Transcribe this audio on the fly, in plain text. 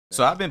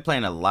So I've been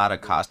playing a lot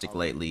of Caustic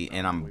lately,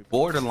 and I'm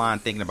borderline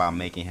thinking about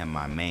making him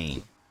my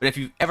main. But if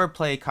you've ever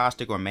played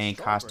Caustic or main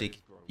Caustic,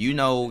 you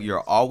know you're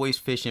always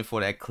fishing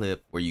for that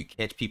clip where you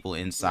catch people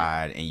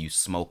inside and you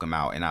smoke them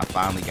out, and I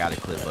finally got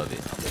a clip of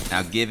it.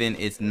 Now given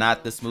it's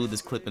not the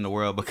smoothest clip in the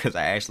world because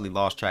I actually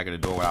lost track of the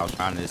door while I was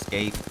trying to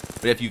escape,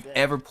 but if you've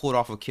ever pulled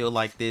off a kill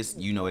like this,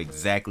 you know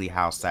exactly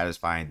how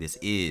satisfying this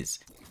is.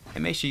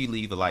 And make sure you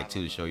leave a like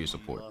too to show your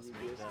support.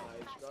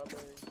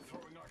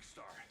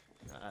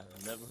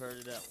 I've never heard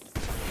of that one.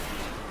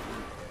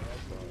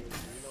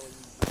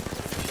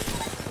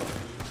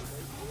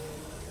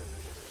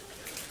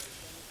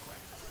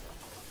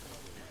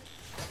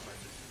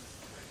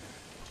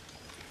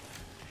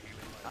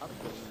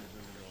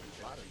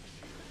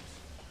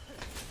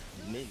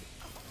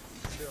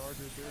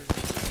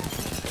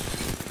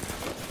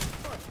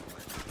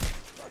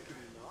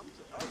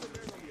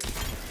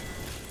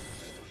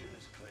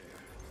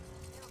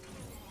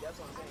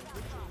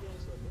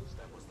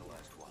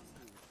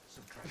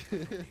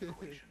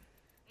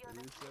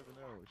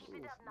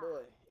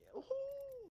 Boy.